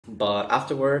But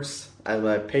afterwards, as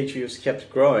my page views kept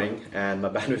growing and my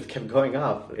bandwidth kept going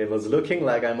up, it was looking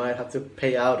like I might have to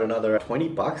pay out another 20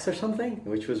 bucks or something,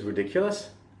 which was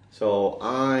ridiculous. So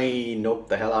I noped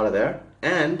the hell out of there.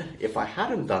 And if I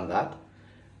hadn't done that,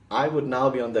 I would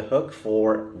now be on the hook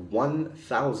for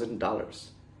 $1,000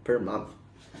 per month.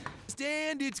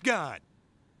 And it's gone.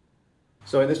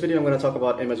 So in this video, I'm going to talk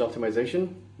about image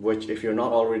optimization, which if you're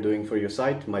not already doing for your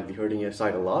site, might be hurting your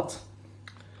site a lot.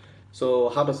 So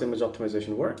how does image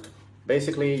optimization work?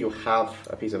 Basically, you have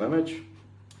a piece of image,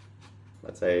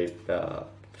 let's say the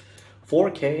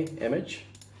 4K image,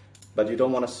 but you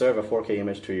don't want to serve a 4K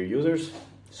image to your users.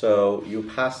 So you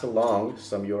pass along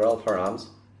some URL params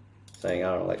saying,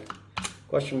 I don't know, like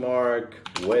question mark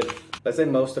width. Let's say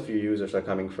most of your users are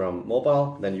coming from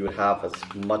mobile, then you would have a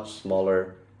much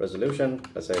smaller resolution.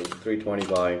 Let's say 320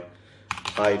 by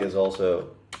height is also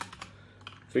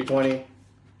 320.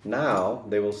 Now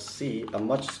they will see a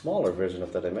much smaller version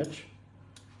of that image,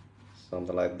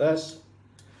 something like this.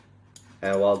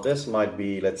 And while this might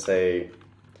be, let's say,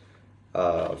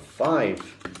 5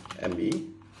 MB,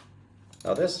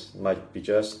 now this might be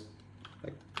just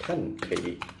like 10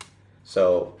 KB.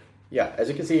 So yeah, as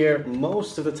you can see here,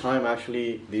 most of the time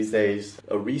actually these days,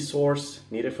 a resource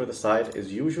needed for the site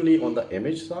is usually on the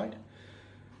image side.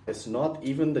 It's not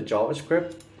even the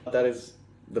JavaScript that is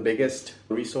the biggest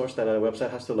resource that a website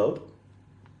has to load.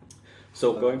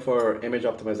 So going for image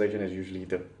optimization is usually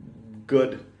the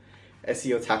good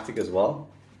SEO tactic as well.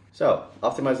 So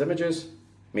optimized images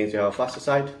means you have a faster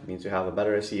site, means you have a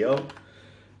better SEO,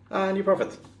 and you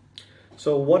profit.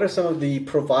 So what are some of the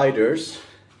providers?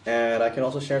 And I can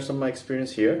also share some of my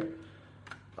experience here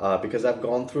because I've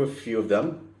gone through a few of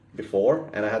them before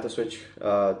and I had to switch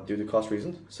due to cost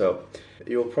reasons. So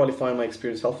you'll probably find my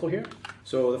experience helpful here.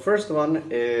 So the first one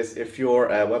is, if you're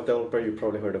a web developer, you've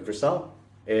probably heard of Vercel.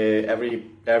 Every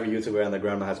YouTuber and their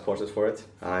grandma has courses for it.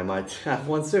 I might have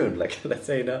one soon, like let's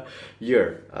say in a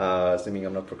year, assuming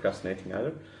I'm not procrastinating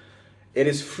either. It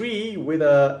is free with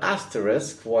an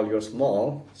asterisk while you're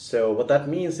small. So what that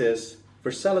means is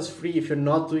Vercel is free if you're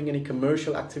not doing any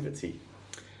commercial activity.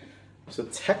 So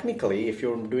technically, if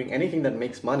you're doing anything that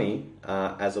makes money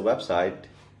as a website,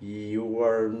 you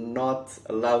are not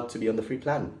allowed to be on the free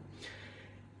plan.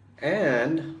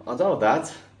 And on top of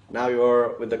that, now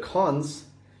you're with the cons,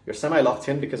 you're semi-locked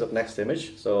in because of Next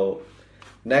Image. So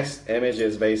Next Image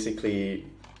is basically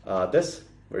this,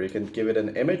 where you can give it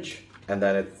an image and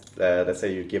then it's, let's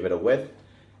say you give it a width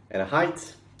and a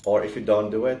height, or if you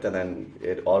don't do it, and then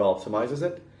it auto-optimizes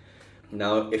it.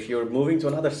 Now, if you're moving to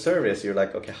another service, you're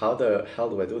like, okay, how the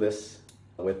hell do I do this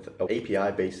with an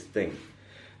API-based thing?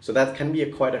 So that can be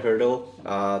quite a hurdle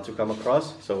to come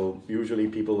across. So usually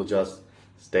people will just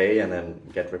stay and then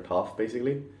get ripped off,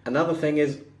 basically. Another thing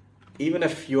is, even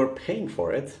if you're paying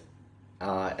for it,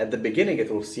 at the beginning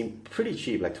it will seem pretty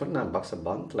cheap, like 29 bucks a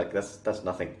month, like that's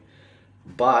nothing.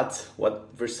 But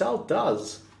what Vercel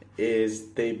does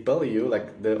is they bill you, like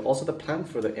also the plan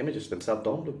for the images themselves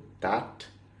don't look that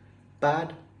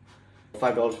bad.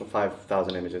 $5 for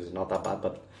 5,000 images is not that bad,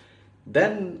 but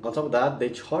then on top of that, they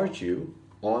charge you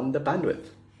on the bandwidth,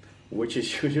 which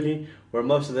is usually where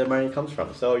most of their money comes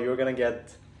from. So you're gonna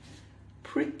get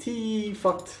pretty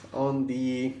fucked on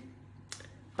the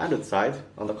bandwidth side,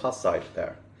 on the cost side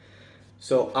there.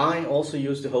 So I also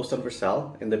used to host on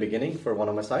Vercel in the beginning for one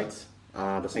of my sites.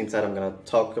 The same site I'm gonna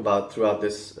talk about throughout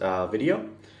this video.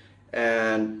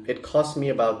 And it cost me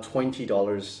about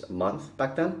 $20 a month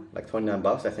back then, like 29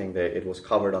 bucks. I think that it was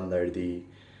covered under the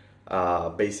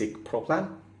basic pro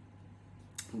plan.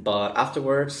 But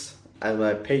afterwards, as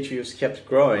my page views kept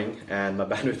growing and my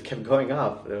bandwidth kept going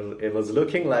up, it was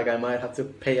looking like I might have to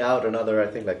pay out another, I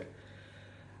think like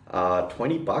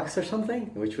 20 bucks or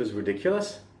something, which was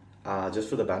ridiculous, just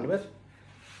for the bandwidth.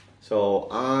 So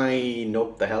I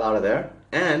noped the hell out of there.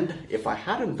 And if I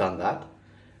hadn't done that,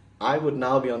 I would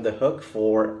now be on the hook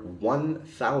for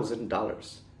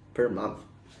 $1,000 per month.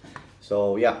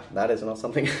 So yeah, that is not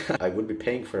something I would be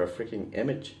paying for a freaking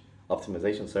image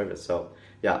optimization service. So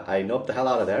yeah, I noped the hell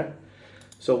out of there.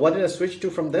 So what did I switch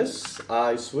to from this?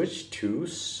 I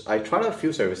tried a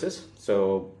few services.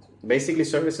 So basically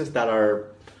services that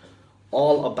are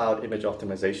all about image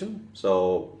optimization.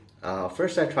 So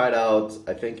first I tried out,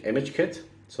 I think, ImageKit.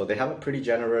 So they have a pretty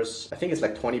generous, I think it's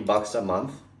like 20 bucks a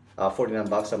month, 49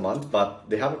 bucks a month, but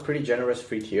they have a pretty generous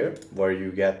free tier where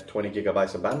you get 20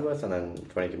 gigabytes of bandwidth and then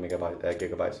 20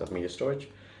 gigabytes of media storage,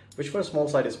 which for a small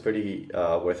site is pretty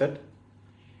worth it.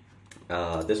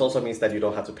 This also means that you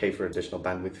don't have to pay for additional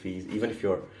bandwidth fees, even if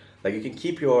you're, like, you can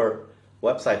keep your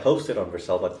website hosted on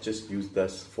Vercel, but just use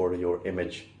this for your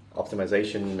image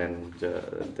optimization and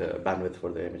the bandwidth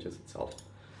for the images itself.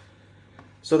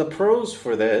 So the pros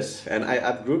for this, and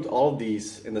I've grouped all of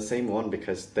these in the same one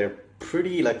because they're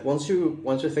pretty, like once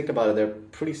you think about it, they're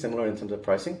pretty similar in terms of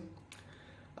pricing.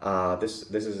 This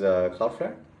is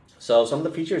Cloudflare. So some of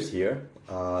the features here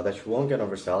that you won't get on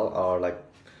Vercel are like,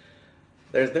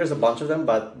 there's a bunch of them,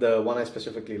 but the one I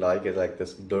specifically like is like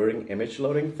this blurring image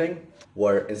loading thing,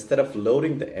 where instead of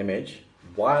loading the image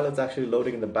while it's actually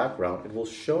loading in the background, it will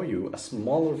show you a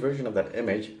smaller version of that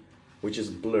image which is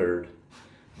blurred.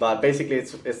 But basically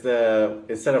it's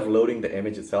instead of loading the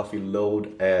image itself, you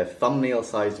load a thumbnail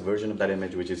sized version of that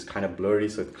image which is kind of blurry,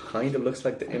 so it kind of looks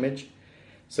like the image.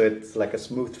 So it's like a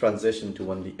smooth transition to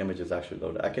when the image is actually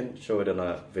loaded. I can show it in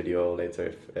a video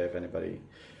later if anybody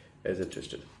is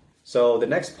interested. So the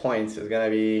next point is gonna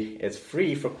be, it's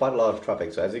free for quite a lot of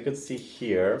traffic. So as you can see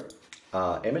here,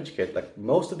 ImageKit, like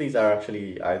most of these are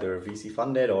actually either VC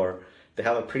funded or they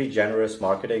have a pretty generous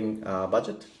marketing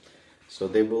budget. So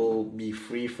they will be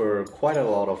free for quite a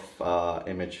lot of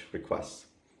image requests.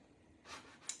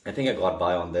 I think I got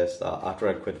by on this after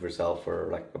I quit Vercel for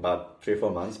like about 3 or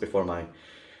 4 months before my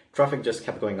traffic just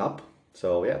kept going up.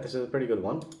 So yeah, this is a pretty good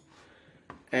one.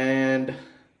 And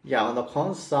yeah, on the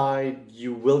cons side,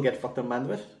 you will get fucked up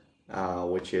bandwidth,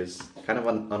 which is kind of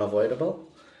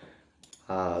unavoidable.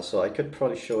 So I could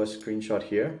probably show a screenshot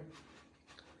here.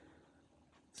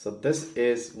 So this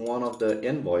is one of the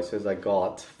invoices I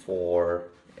got for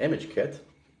ImageKit.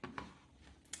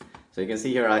 So you can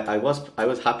see here, I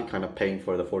was happy kind of paying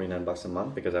for the 49 bucks a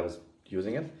month because I was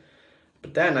using it.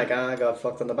 But then I kind of got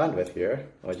fucked on the bandwidth here,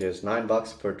 which is 9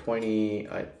 bucks per 20,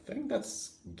 I think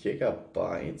that's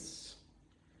gigabytes.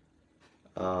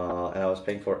 And I was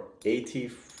paying for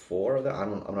 84 of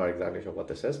them. I'm not exactly sure what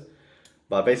this is.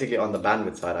 But basically on the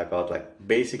bandwidth side, I got like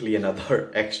basically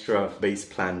another extra base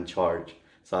plan charge.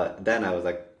 So then I was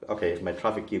like, okay, if my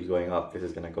traffic keeps going up, this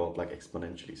is gonna go up like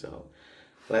exponentially. So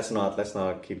let's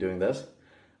not keep doing this.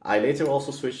 I later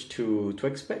also switched to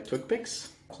TwigPix,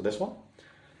 so this one.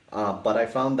 But I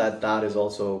found that is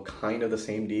also kind of the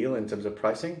same deal in terms of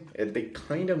pricing. They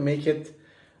kind of make it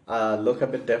look a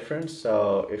bit different.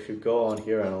 So if you go on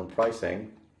here and on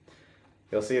pricing,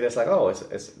 you'll see this like, oh,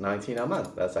 it's 19 a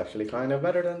month. That's actually kind of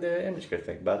better than the ImageKit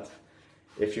thing. But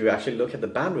if you actually look at the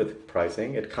bandwidth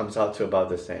pricing, it comes out to about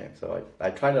the same. So I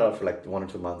tried it out for like 1 or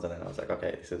 2 months and then I was like,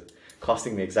 okay, this is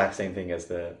costing the exact same thing as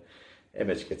the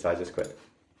ImageKit, so I just quit.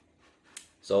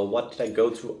 So what did I go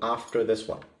to after this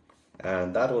one?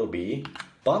 And that will be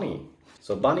Bunny.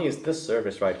 So Bunny is this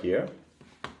service right here.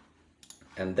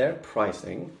 And their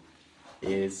pricing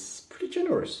is pretty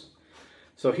generous.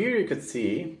 So here you could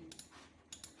see,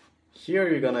 here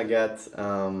you're gonna get,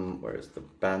 where's the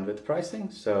bandwidth pricing?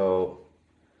 So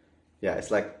yeah,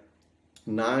 it's like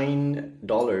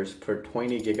 $9 per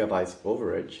 20 gigabytes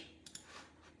overage.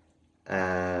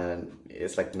 And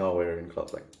it's like nowhere in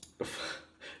close, like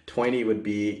 20 would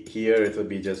be here, it would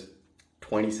be just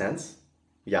 20 cents.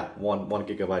 Yeah, one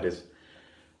gigabyte is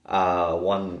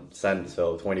 1 cent,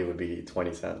 so 20 would be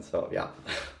 20 cents. So yeah,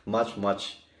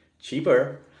 much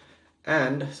cheaper.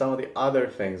 And some of the other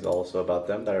things also about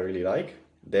them that I really like,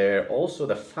 they're also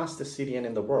the fastest CDN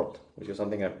in the world, which is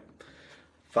something I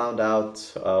found out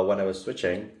when I was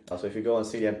switching. So if you go on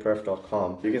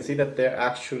cdnperf.com, you can see that they're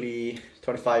actually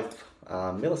 25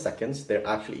 milliseconds. They're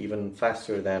actually even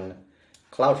faster than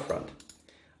CloudFront.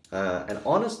 And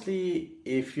honestly,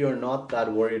 if you're not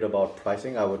that worried about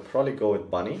pricing, I would probably go with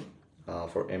Bunny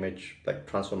for image like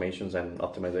transformations and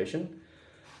optimization.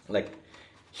 Like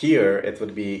here, it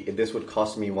would be, this would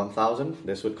cost me 1,000.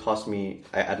 This would cost me,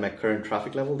 at my current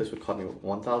traffic level, this would cost me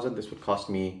 1,000. This would cost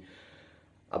me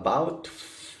about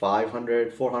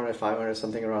 500, 400, 500,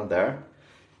 something around there.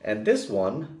 And this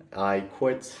one, I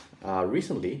quit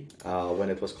recently when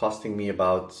it was costing me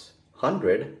about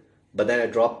 100. But then I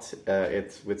dropped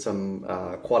it with some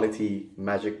quality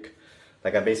magic.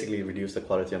 Like I basically reduced the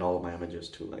quality on all of my images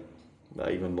to like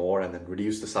even more, and then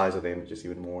reduced the size of the images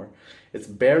even more. It's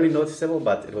barely noticeable,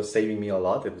 but it was saving me a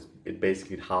lot. It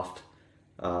basically halved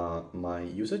my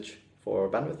usage for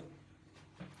bandwidth.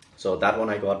 So that one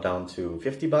I got down to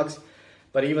 50 bucks.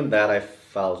 But even that I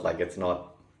felt like it's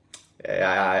not,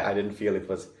 I didn't feel it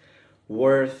was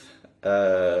worth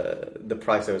the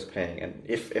price I was paying. And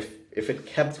if it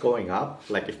kept going up,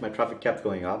 like if my traffic kept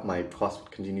going up, my cost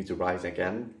would continue to rise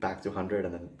again, back to 100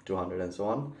 and then 200 and so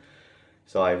on.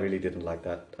 So I really didn't like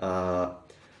that.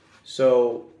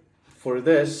 So for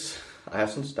this, I have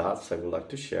some stats I would like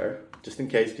to share, just in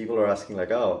case people are asking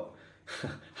like, oh,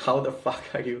 how the fuck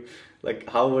are you, like,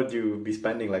 how would you be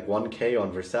spending like 1K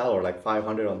on Vercel or like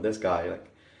 500 on this guy? Like,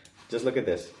 just look at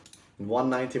this.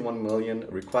 191 million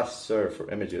requests served for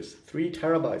images, 3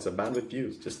 terabytes of bandwidth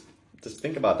views. Just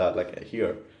think about that, like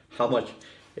here, how much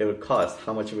it would cost,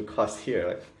 how much it would cost here.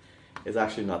 Like, it's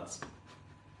actually nuts.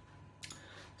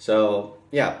 So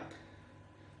yeah,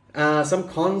 some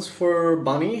cons for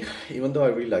Bunny, even though I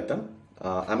really like them.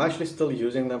 I'm actually still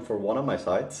using them for one of my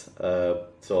sites.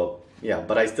 So yeah,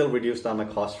 but I still reduced down my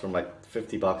cost from like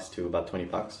 $50 to about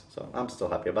 $20. So I'm still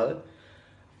happy about it.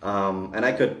 And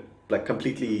I could like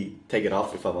completely take it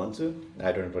off if I want to.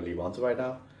 I don't really want to right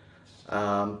now.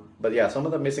 But yeah, some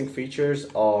of the missing features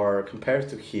are compared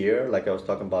to here, like I was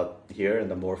talking about here in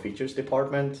the more features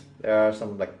department. There are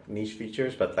some like niche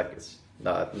features, but like it's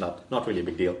not really a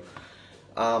big deal.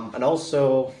 And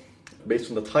also, based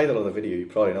on the title of the video, you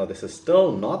probably know this is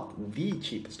still not the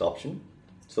cheapest option.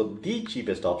 So the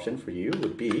cheapest option for you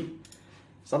would be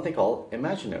something called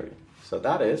Imaginary. So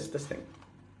that is this thing.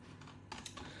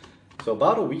 So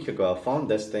about a week ago, I found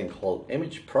this thing called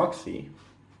Image Proxy,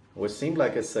 which seemed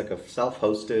like it's like a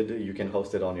self-hosted. You can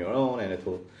host it on your own, and it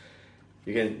will.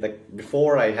 You can like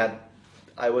before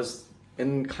I was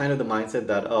in kind of the mindset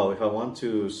that, oh, if I want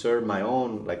to serve my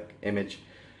own like image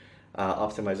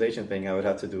optimization thing, I would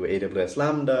have to do AWS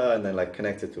Lambda and then like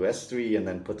connect it to S3 and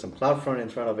then put some CloudFront in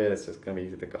front of it. It's just gonna be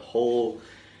like a whole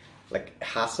like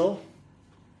hassle.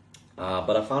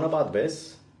 But I found about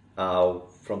this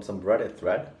from some Reddit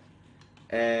thread,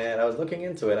 and I was looking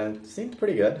into it and it seemed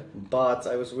pretty good, but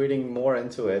I was reading more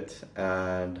into it,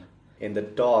 and in the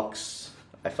docs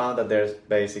I found that there's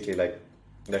basically like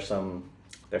there's some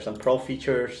pro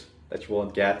features that you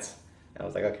won't get. And I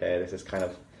was like, okay, this is kind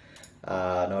of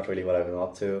not really what I've been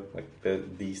up to. Like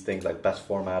these things like best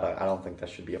format, I don't think that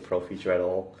should be a pro feature at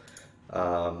all.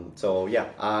 So yeah,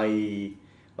 I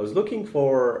was looking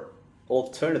for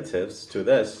alternatives to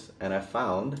this, and I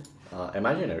found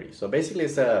Imaginary. So basically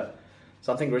it's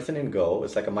something written in Go.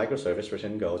 It's like a microservice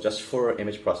written in Go just for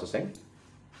image processing.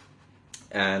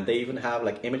 And they even have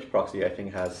like Image Proxy, I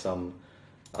think, has some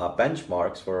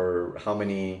benchmarks for how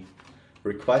many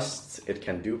requests it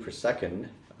can do per second.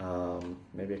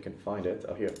 Maybe I can find it.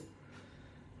 Oh, here.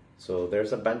 So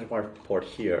there's a benchmark report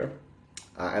here.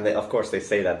 And they, of course, they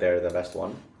say that they're the best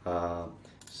one.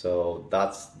 So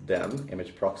that's them,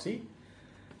 Image Proxy.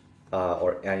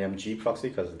 Or IMG Proxy,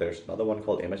 because there's another one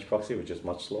called Image Proxy, which is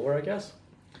much slower, I guess.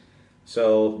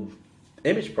 So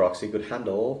Image Proxy could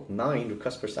handle 9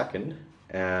 requests per second.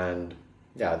 And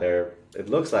yeah, it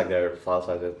looks like their file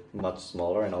size is much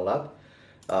smaller and all that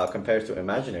compared to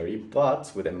Imaginary.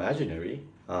 But with Imaginary,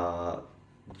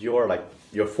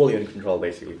 you're fully in control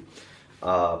basically.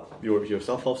 You're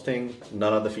self-hosting.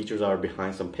 None of the features are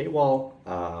behind some paywall.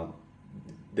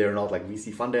 They're not like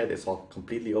VC funded. It's all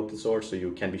completely open source, so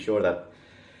you can be sure that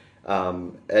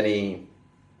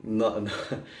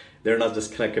they're not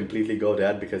just gonna completely go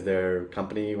dead because their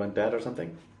company went dead or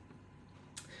something.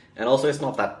 And also, it's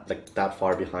not that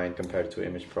far behind compared to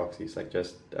Image Proxies. Like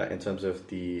just in terms of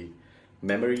the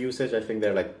memory usage, I think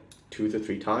they're like 2 to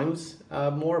 3 times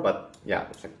more. But yeah,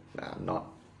 it's like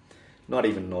not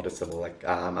even noticeable. Like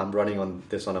I'm running on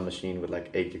a machine with like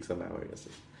 8 gigs of memory. This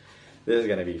is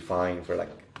gonna be fine for like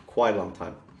quite a long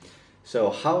time. So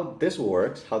how this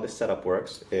setup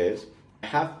works is I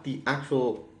have the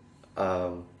actual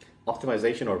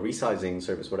optimization or resizing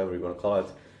service, whatever you want to call it,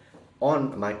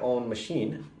 on my own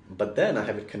machine, but then I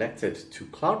have it connected to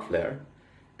Cloudflare,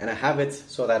 and I have it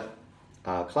so that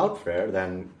Cloudflare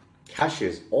then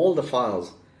caches all the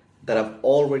files that I've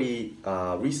already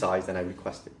resized and I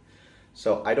requested.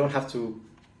 So I don't have to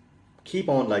keep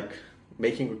on like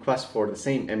making requests for the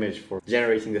same image, for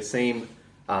generating the same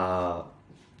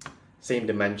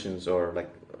dimensions, or like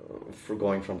for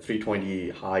going from 320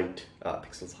 height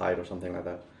pixels height or something like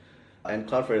that. And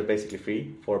Cloudflare is basically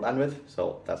free for bandwidth,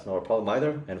 so that's not a problem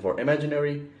either. And for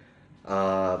Imaginary,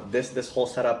 this whole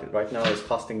setup right now is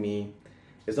costing me.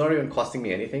 It's not even costing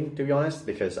me anything, to be honest,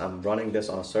 because I'm running this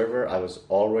on a server I was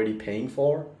already paying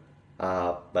for.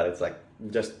 But it's like,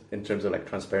 just in terms of like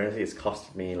transparency, it's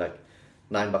costing me like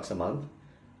 $9 a month.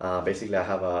 Basically, I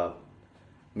have a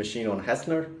machine on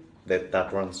Hessner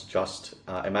that runs just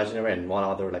Imaginary and one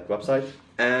other like website.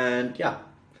 And yeah,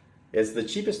 it's the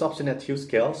cheapest option at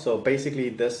TubeScale. So basically,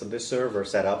 this server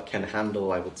setup can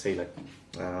handle, I would say, like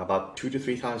about 2 to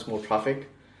 3 times more traffic.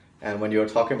 And when you're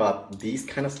talking about these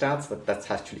kind of stats, that's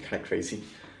actually kind of crazy.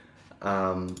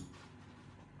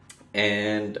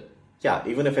 And yeah,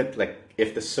 even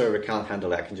if the server can't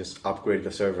handle it, I can just upgrade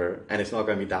the server, and it's not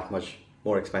going to be that much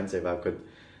more expensive. I could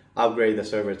upgrade the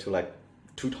server to like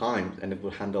 2 times, and it will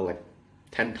handle like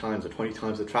 10 times or 20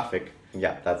 times the traffic.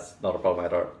 Yeah, that's not a problem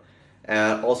at all.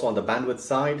 And also on the bandwidth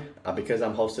side, because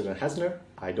I'm hosted in Hessner,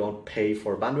 I don't pay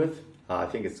for bandwidth. I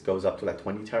think it goes up to like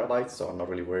 20 terabytes, so I'm not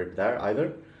really worried there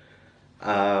either.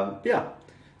 Yeah,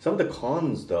 some of the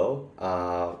cons though,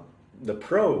 the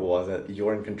pro was that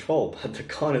you're in control, but the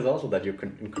con is also that you're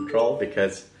in control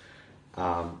because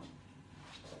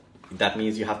that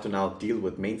means you have to now deal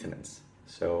with maintenance.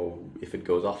 So if it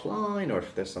goes offline, or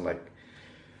if there's some like,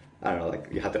 I don't know, like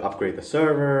you have to upgrade the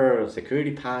server,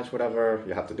 security patch, whatever,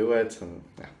 you have to do it, and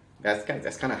yeah,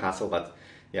 that's kind of hassle, but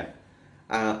yeah.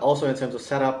 Also in terms of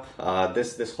setup,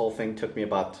 this whole thing took me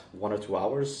about 1 or 2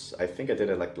 hours. I think I did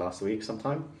it like last week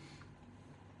sometime.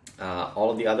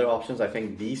 All of the other options, I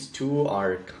think these two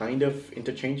are kind of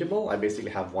interchangeable. I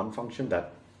basically have one function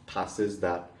that passes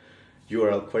that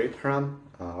URL query param,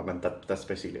 and that's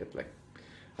basically it. Like,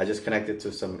 I just connect it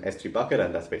to some S3 bucket,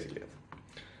 and that's basically it.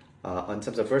 In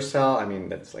terms of Vercel, I mean,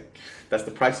 that's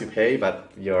the price you pay,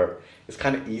 but it's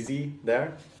kind of easy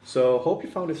there. So hope you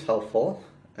found this helpful.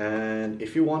 And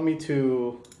if you want me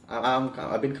to,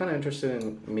 I've been kind of interested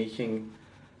in making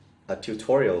a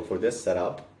tutorial for this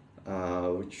setup,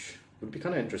 which would be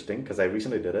kind of interesting because I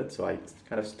recently did it, so it's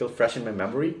kind of still fresh in my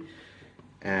memory,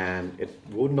 and it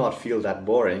would not feel that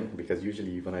boring because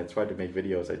usually when I try to make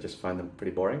videos, I just find them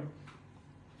pretty boring.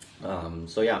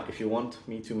 So yeah, if you want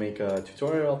me to make a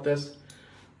tutorial of this,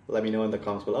 let me know in the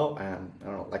comments below, and I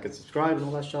don't know, like and subscribe and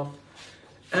all that stuff.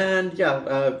 And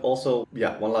yeah, also,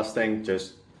 yeah, one last thing,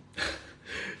 just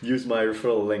use my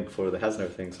referral link for the Hasner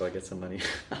thing so I get some money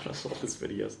out of all these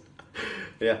videos.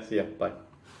 Yeah, see ya, bye.